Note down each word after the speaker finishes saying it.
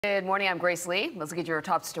Good morning, I'm Grace Lee. Let's get your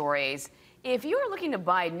top stories. If you are looking to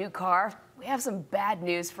buy a new car, we have some bad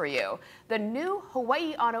news for you. The new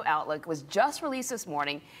Hawaii Auto Outlook was just released this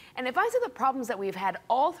morning, and it finds that the problems that we've had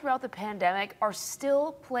all throughout the pandemic are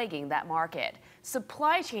still plaguing that market.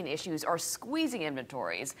 Supply chain issues are squeezing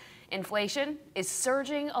inventories. Inflation is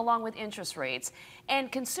surging along with interest rates,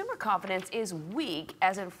 and consumer confidence is weak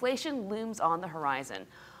as inflation looms on the horizon.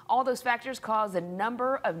 All those factors caused the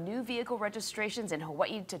number of new vehicle registrations in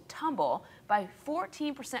Hawaii to tumble by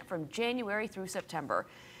 14% from January through September.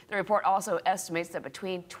 The report also estimates that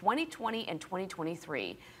between 2020 and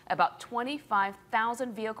 2023, about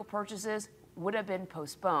 25,000 vehicle purchases would have been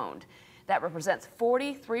postponed. That represents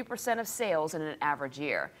 43% of sales in an average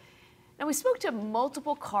year. Now, we spoke to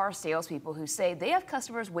multiple car salespeople who say they have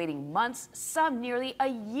customers waiting months, some nearly a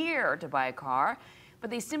year, to buy a car, but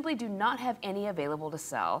they simply do not have any available to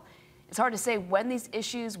sell. It's hard to say when these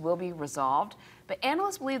issues will be resolved, but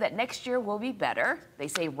analysts believe that next year will be better. They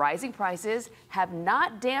say rising prices have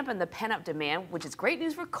not dampened the pent-up demand, which is great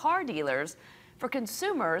news for car dealers. For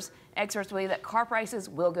consumers, experts believe that car prices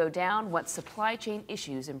will go down once supply chain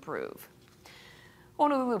issues improve.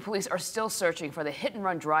 Honolulu police are still searching for the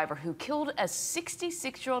hit-and-run driver who killed a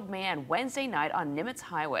 66-year-old man Wednesday night on Nimitz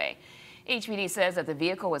Highway. HPD says that the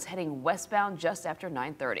vehicle was heading westbound just after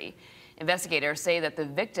 9:30. Investigators say that the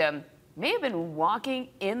victim may have been walking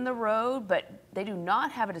in the road, but they do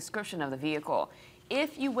not have a description of the vehicle.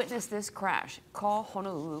 If you witness this crash, call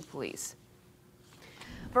Honolulu police.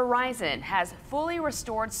 Verizon has fully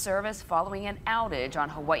restored service following an outage on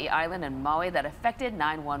Hawaii Island and Maui that affected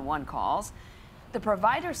 911 calls. The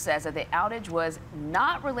provider says that the outage was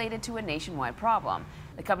not related to a nationwide problem.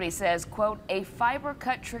 The company says, quote, a fiber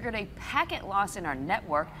cut triggered a packet loss in our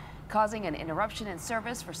network, causing an interruption in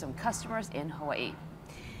service for some customers in Hawaii.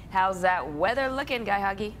 How's that weather looking, Guy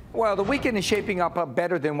Huggy? Well, the weekend is shaping up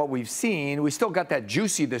better than what we've seen. We still got that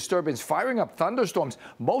juicy disturbance firing up thunderstorms,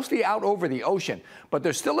 mostly out over the ocean. But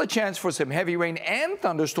there's still a chance for some heavy rain and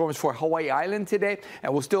thunderstorms for Hawaii Island today,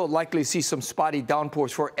 and we'll still likely see some spotty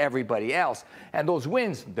downpours for everybody else. And those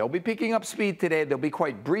winds, they'll be picking up speed today. They'll be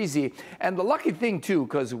quite breezy. And the lucky thing, too,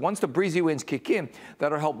 because once the breezy winds kick in,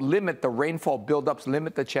 that'll help limit the rainfall buildups,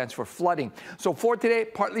 limit the chance for flooding. So for today,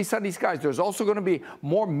 partly sunny skies. There's also going to be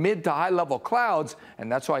more mid to high level clouds,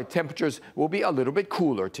 and that's why temperatures will be a little bit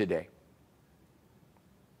cooler today.